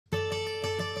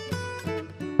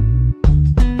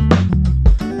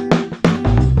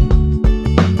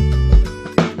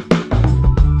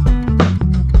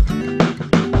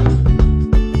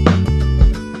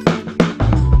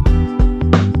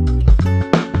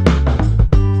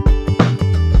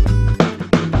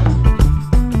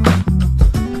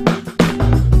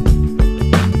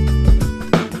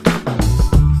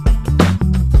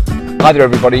Hi there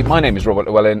everybody, my name is Robert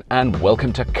Llewellyn and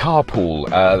welcome to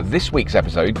Carpool. This week's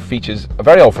episode features a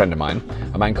very old friend of mine,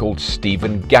 a man called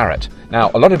Stephen Garrett. Now,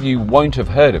 a lot of you won't have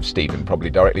heard of Stephen probably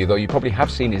directly, though you probably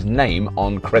have seen his name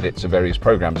on credits of various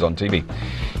programs on TV.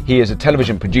 He is a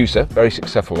television producer, very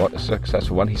successful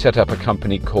one. He set up a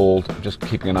company called, I'm just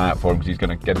keeping an eye out for him because he's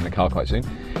going to get in the car quite soon.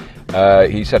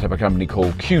 He set up a company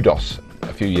called Kudos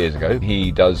a few years ago.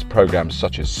 He does programs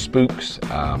such as Spooks,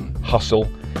 Hustle,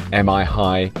 MI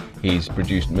High. He's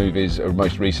produced movies,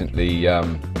 most recently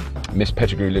Miss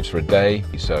Pettigrew Lives for a Day.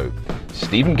 So,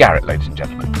 Stephen Garrett, ladies and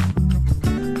gentlemen.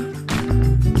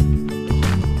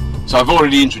 So I've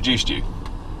already introduced you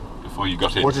before you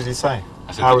got in. What did he say?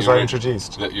 How was I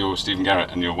introduced? That you're Stephen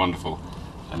Garrett and you're wonderful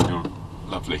and you're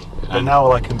lovely. But now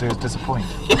all I can do is disappoint.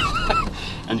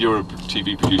 And you're a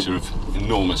TV producer of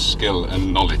enormous skill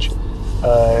and knowledge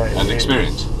and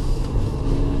experience.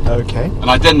 Okay. And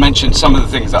I then mentioned some of the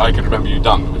things that I could remember you'd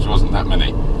done, which wasn't that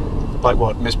many. Like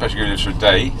what? Miss Pettigrew Lives for a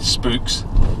Day, Spooks,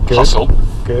 Good. Hustle,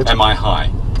 Good. MI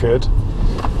High. Good.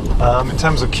 In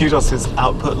terms of Kudos'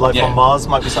 output, Life on Mars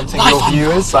might be something your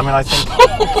viewers. I mean, I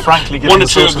think, frankly, given the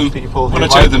sort of people who one or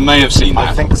two of them may have seen that.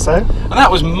 I think so. And that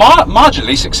was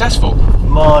marginally successful.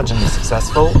 Marginally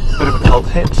successful. Bit of a cult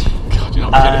hit. God,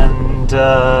 you're not kidding.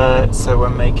 And so we're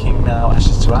making now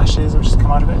Ashes to Ashes, which has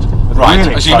come out of it. Right.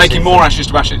 Really so you're making more Ashes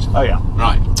to Ashes? Oh yeah.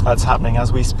 Right. That's happening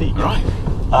as we speak. Right.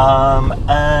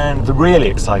 And the really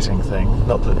exciting thing,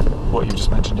 not that what you just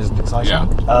mentioned isn't exciting,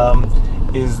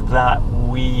 is that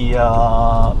we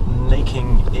are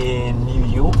making in New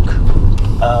York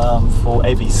for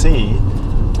ABC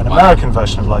an American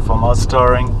version of Life on Mars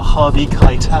starring Harvey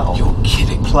Keitel. You're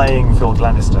kidding. Playing Phil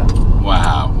Glenister.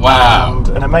 Wow. Wow. And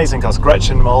an amazing cast.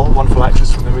 Gretchen Mol, wonderful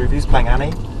actress from the movies, playing Annie.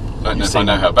 I don't know if I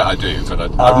know her, but I do. But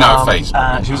I know her face.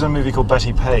 She was in a movie called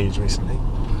Betty Page recently.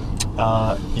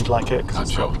 You'd like it because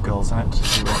it's got girls in it.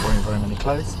 She weren't wearing very many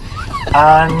clothes.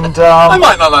 And I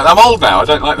might not like that. I'm old now. I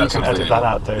don't like that. You can sort of edit thing that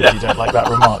out though if you don't like that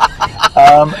remark.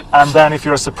 And then if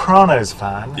you're a Sopranos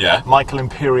fan, Michael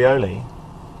Imperioli,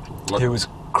 who was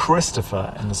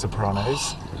Christopher in The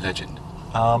Sopranos, legend,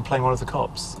 playing one of the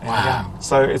cops in the gang.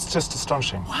 So it's just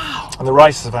astonishing. Wow. And the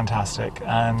writers are fantastic.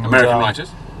 And American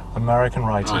writers. American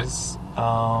writers.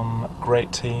 Right.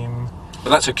 Great team. But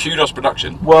that's a Kudos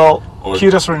production? Well,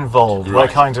 Kudos are involved. Right.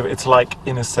 We're kind of, it's like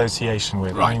in association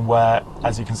with. Right. I mean, where,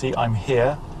 as you can see, I'm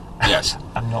here. Yes.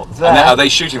 I'm not there. And are they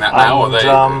shooting that now, and, or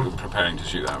are they preparing to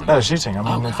shoot that? No, they're shooting. I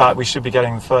mean, in fact, we should be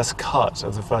getting the first cut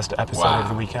of the first episode over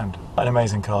the weekend. An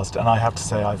amazing cast, and I have to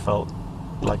say I felt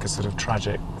like a sort of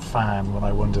tragic fan when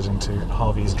I wandered into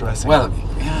Harvey's dressing room.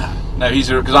 Well, yeah. No,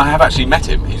 because I have actually met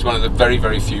him. He's one of the very,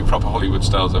 very few proper Hollywood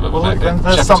stars I've ever met.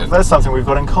 Well, there's something we've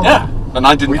got in common. Yeah, and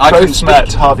I didn't. We I both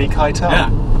met Harvey Keitel. Yeah.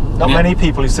 Not many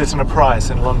people who sit in a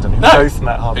Prius in London who both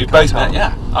met Harvey Keitel. Who both met,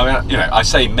 yeah. I mean, I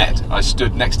say met. I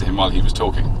stood next to him while he was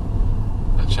talking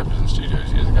at Shepperton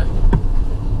Studios years ago.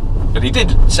 But he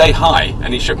did say hi,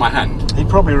 and he shook my hand. He'd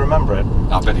probably remember it.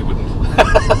 I bet he wouldn't.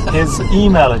 His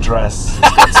email address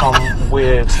has got some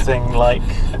weird thing like...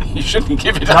 You shouldn't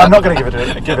give it out. out. I'm not going to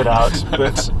give it out,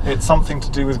 but it's something to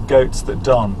do with goats that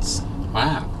dance.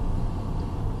 Wow.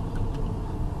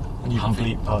 And you can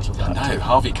bleep part of that. No,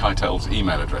 Harvey Keitel's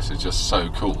email address is just so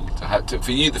cool.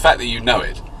 For you, the fact that you know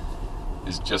it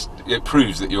is just, it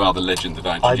proves that you are the legend that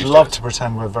I introduced. I'd love to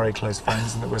pretend we're very close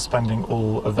friends and that we're spending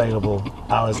all available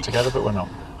hours together, but we're not.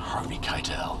 Harvey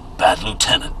Keitel, bad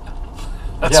lieutenant.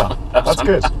 That's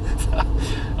good.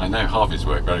 I know Harvey's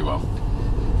work very well.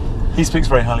 He speaks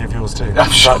very highly of yours too.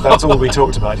 I'm sure. That's all we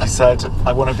talked about. He said,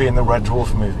 I want to be in the Red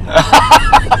Dwarf movie.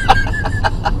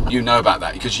 You know about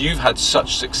that because you've had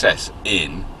such success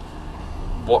in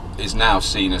what is now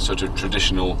seen as sort of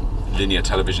traditional linear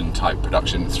television type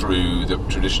production through the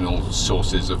traditional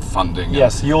sources of funding.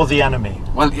 Yes, you're the enemy.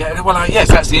 Well, yes,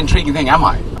 that's the intriguing thing, am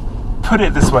I? Put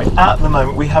it this way, at the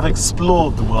moment we have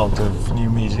explored the world of new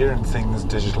media and things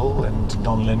digital and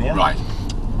non-linear. Right.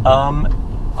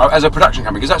 As a production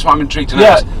company, because that's what I'm intrigued to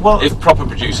know. If proper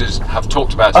producers have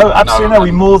talked about it. Oh, absolutely. No,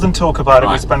 we more than talk about it.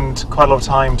 Right. We spend quite a lot of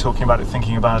time talking about it,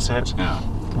 thinking about it. Yeah.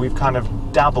 We've kind of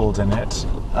dabbled in it,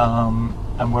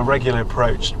 and we're regularly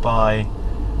approached by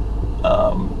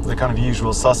the kind of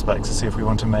usual suspects to see if we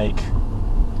want to make,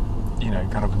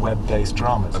 kind of web-based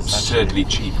dramas. Absurdly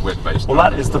cheap web-based. Well,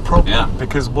 that is the problem,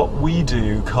 because what we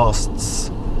do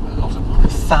costs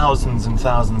thousands and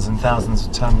thousands and thousands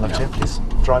of turn left here, please,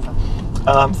 driver.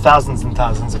 Thousands and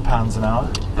thousands of pounds an hour.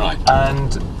 Right.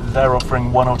 And they're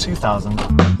offering 1,000 or 2,000.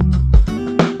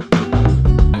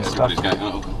 Everybody's going,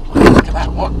 look at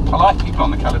that, what polite people on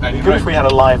the Caledonian Good Road. if we had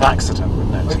a live accident,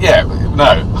 wouldn't it? Yeah,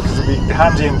 no. Because to be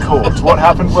handy in court. What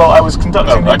happened? Well, I was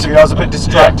conducting the interview. I was a bit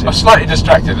distracted. Yeah, I was slightly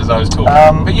distracted as I was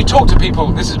talking. But you talk to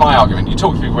people. This is my argument. You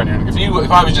talk to people when you're.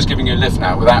 If I was just giving you a lift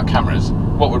now without cameras,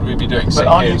 what would we be doing? But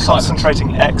aren't you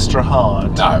concentrating extra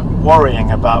hard? No.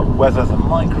 Worrying about whether the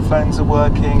microphones are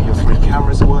working, your 3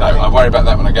 cameras are working? No, I worry about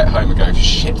that when I get home and go,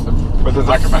 shit, whether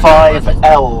the 5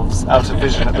 elves out of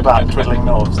vision at the back twiddling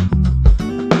knobs.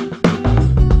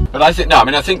 But I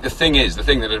think the thing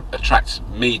that attracts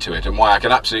me to it, and why I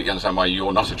can absolutely understand why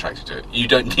you're not attracted to it. You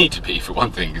don't need to be, for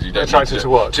one thing, because you don't attracted to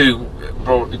what?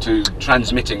 To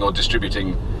transmitting or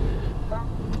distributing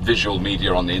visual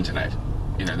media on the internet.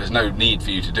 You know, there's no need for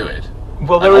you to do it.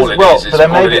 Well, there is. But there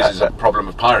may be a problem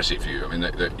of piracy for you. I mean,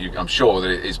 I'm sure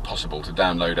that it is possible to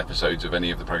download episodes of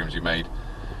any of the programs you made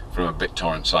from a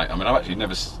BitTorrent site. I mean, I've actually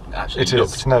never actually looked. It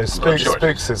is. No,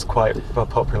 Spooks is quite a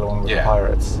popular one with the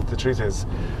pirates. The truth is,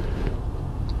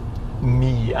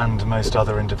 me and most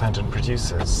other independent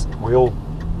producers, we all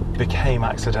became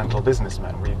accidental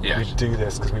businessmen. We do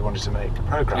this because we wanted to make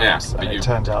programs, and it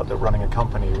turned out that running a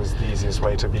company was the easiest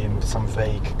way to be in some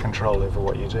vague control over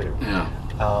what you do. Yeah.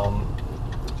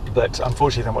 But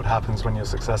unfortunately, then what happens when you're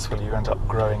successful, you end up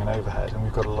growing an overhead, and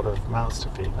we've got a lot of mouths to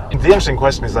feed now. The interesting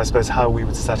question is, I suppose, how we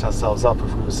would set ourselves up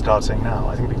if we were starting now.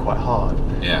 I think it'd be quite hard.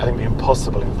 Yeah. I think it'd be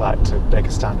impossible, in fact, to make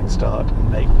a standing start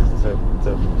and make the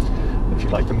if you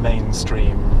like, the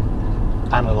mainstream,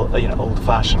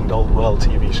 old-fashioned, old-world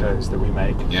TV shows that we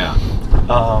make. Yeah.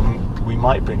 We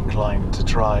might be inclined to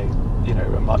try,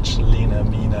 a much leaner,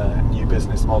 meaner new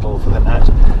business model for the net,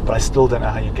 but I still don't know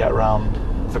how you get around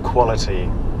the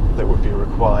quality that would be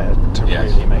required to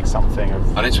really make something of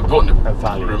value. And it's important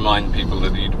to remind people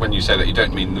that when you say that, you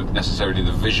don't mean necessarily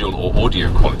the visual or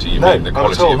audio quality. You mean the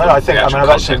quality of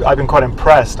I've been quite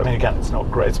impressed. I mean, again, it's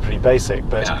not great; it's pretty basic,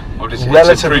 but it's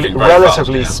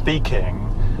relatively speaking,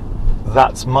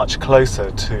 that's much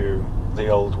closer to the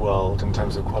old world in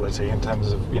terms of quality, in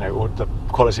terms of or the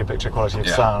quality of picture, quality of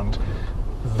sound.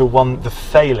 The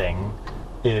failing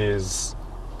is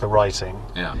the writing.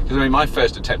 Yeah, because I mean, my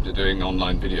first attempt at doing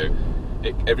online video,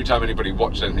 every time anybody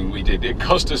watched anything we did, it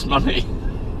cost us money.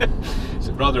 It's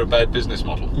rather a bad business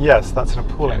model. Yes, that's an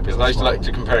appalling business model. I used to like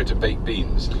to compare it to baked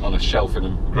beans on a shelf in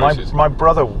a grocer's. My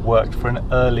brother worked for an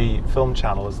early film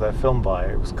channel as their film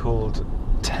buyer. It was called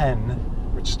 10,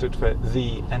 which stood for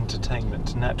The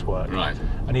Entertainment Network. Right.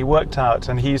 And he worked out,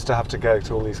 and he used to have to go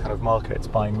to all these kind of markets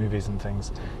buying movies and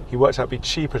things. He worked out it'd be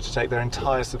cheaper to take their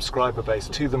entire subscriber base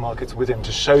to the markets with him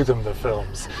to show them the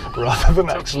films rather than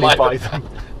actually buy them.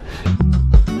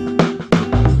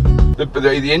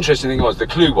 The interesting thing was, the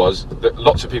clue was that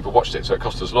lots of people watched it, so it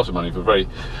cost us a lot of money for a very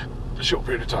short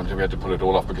period of time, so we had to pull it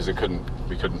all off because we couldn't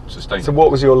sustain it. So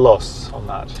what was your loss on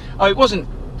that? Oh, it wasn't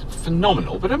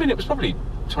phenomenal, but I mean, it was probably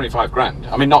 25 grand.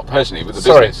 I mean, not personally, with the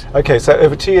business. Okay, so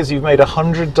over 2 years you've made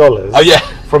 $100 oh, yeah.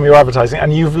 from your advertising,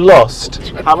 and you've lost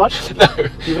how much? No,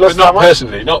 you've lost but how much?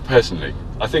 Not personally.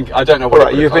 I don't know what.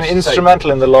 Right, you've been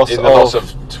instrumental in the loss of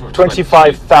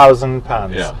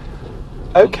 £25,000. Yeah.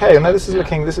 Okay, now this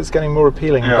is getting more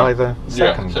appealing by the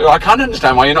second. Yeah. So I can't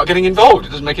understand why you're not getting involved. It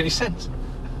doesn't make any sense.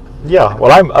 Yeah,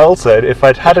 well, I'm also, if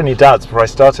I'd had any doubts before I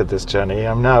started this journey,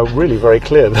 I'm now really very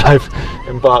clear that I've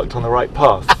embarked on the right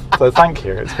path. So thank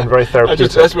you. It's been very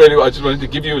therapeutic. I just wanted to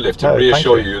give you a lift and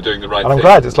reassure you you're doing the right thing. And I'm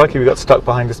glad. It's lucky we got stuck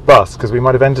behind this bus, because we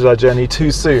might have ended our journey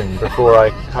too soon before I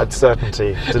had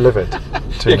certainty delivered to me.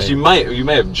 Because you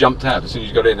may have jumped out as soon as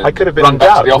you got in and I could have been run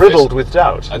back to the office, riddled with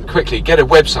doubt. And quickly get a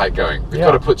website going. We've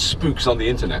got to put Spooks on the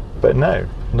internet. But no,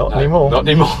 not anymore. Not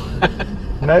anymore.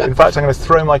 No, in fact, I'm going to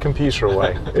throw my computer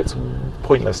away. It's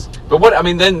pointless. But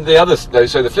then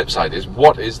so the flip side is,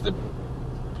 what is the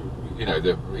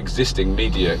existing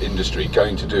media industry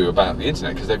going to do about the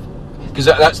internet? Because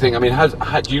that's the thing. I mean,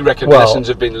 do you reckon lessons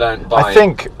have been learned by? I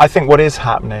think what is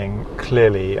happening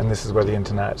clearly, and this is where the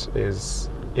internet is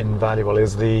invaluable,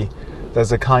 is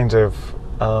there's a kind of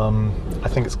I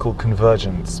think it's called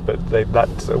convergence, but that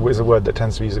is a word that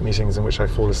tends to be used at meetings in which I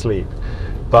fall asleep.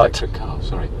 But electric car,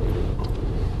 sorry.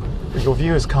 Your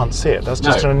viewers can't see it. That's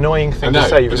just an annoying thing to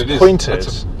say. You just pointed.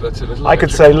 That's a little I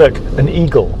could say, look, an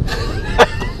eagle.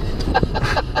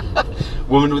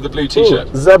 Woman with a blue t-shirt.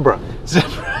 Ooh, zebra.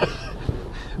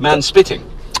 Man spitting.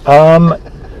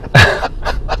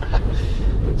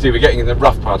 See, we're getting in the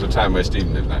rough part of town where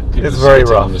Stephen lives now. It's very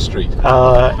rough. On the street.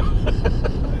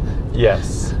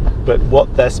 Yes, but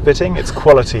what they're spitting, it's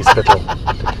quality spittle.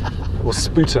 Or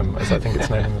sputum, as I think it's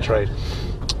known in the trade.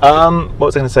 What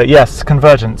was I going to say? Yes,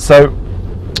 convergence. So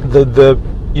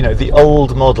the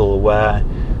old model where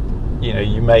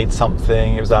you made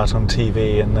something, it was out on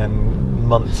TV, and then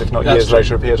months, if not That's years true.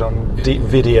 later, appeared on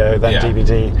video, then Yeah.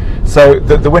 DVD. So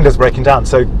the window's breaking down.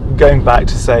 So going back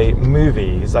to, say,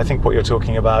 movies, I think what you're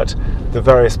talking about, the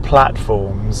various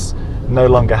platforms no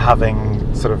longer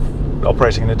having sort of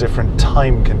operating in a different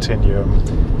time continuum,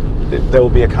 there will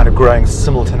be a kind of growing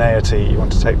simultaneity. You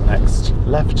want to take the next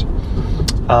left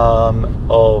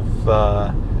of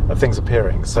things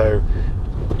appearing. So,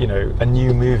 you know, a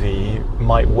new movie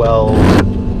might well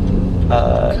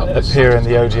appear in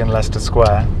the Odeon Leicester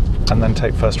Square and then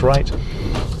take first right,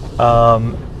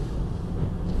 and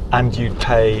you'd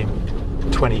pay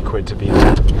 20 quid to be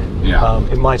there. Yeah.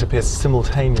 It might appear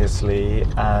simultaneously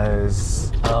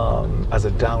as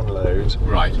a download,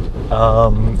 Right.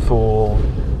 for,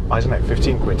 I don't know,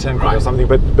 15 quid, 10 quid or Right. something,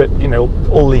 but you know,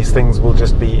 all these things will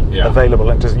just be available,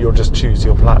 and you'll just choose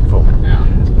your platform.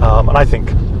 Yeah. And I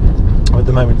think at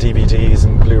the moment DVDs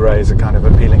and Blu-rays are kind of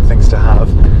appealing things to have,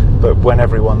 but when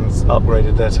everyone's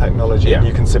upgraded their technology, and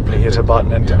you can simply hit a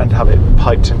button and have it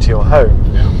piped into your home.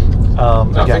 Yeah.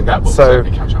 I think that will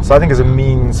certainly catch on. So I think as a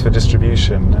means for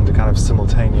distribution and a kind of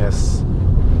simultaneous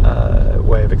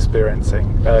way of experiencing,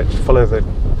 follow the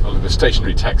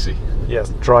stationary taxi.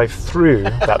 drive through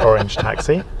that orange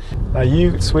taxi. Now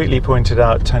you sweetly pointed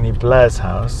out Tony Blair's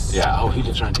house. Yeah. Oh, he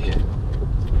lives around here.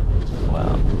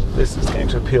 Well, this is going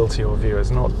to appeal to your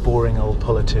viewers, not boring old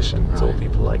politicians or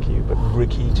people like you, but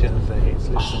Ricky Gervais lives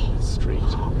in this street.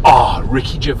 Ah,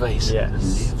 Ricky Gervais.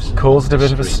 Yes. Caused a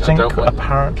bit of a Street. I stink. don't want-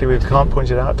 Apparently, we can't point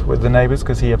it out with the neighbours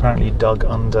because he apparently dug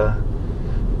under.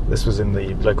 This was in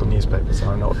the local newspaper, so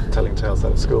I'm not telling tales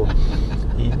out of school.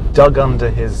 He dug under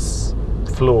his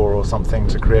floor or something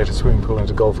to create a swimming pool and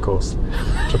a golf course,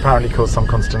 which apparently caused some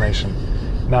consternation.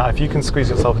 Now, if you can squeeze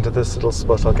yourself into this little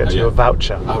spot, I'll get you a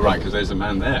voucher. Oh, right, because there's a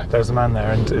man there. There's a man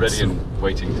there, and Ready it's, and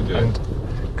waiting to do and it.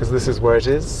 because this is where it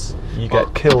is, you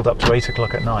get killed up to 8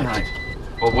 o'clock at night. Right.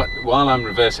 Well, while I'm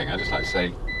reversing, I'd just like to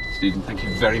say, Stephen, thank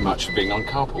you very much for being on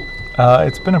Carpool.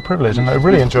 It's been a privilege and a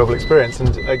really enjoyable experience,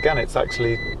 and again, it's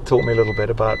actually taught me a little bit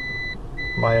about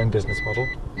my own business model.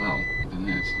 Well, it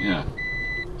is, yeah.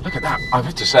 Look at that. I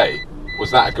have to say, was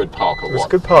that a good park or It was what?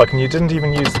 a good park, and you didn't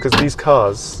even use, because these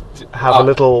cars have a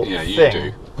little yeah, you thing.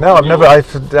 do. No, I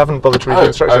Yours- haven't bothered to read the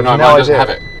instructions. Oh, no, I've mine doesn't have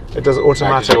it. It does No,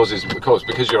 automatic. because yours is, of course,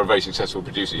 because you're a very successful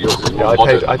producer, yours is more Yeah,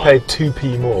 modern I than paid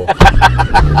 2p more.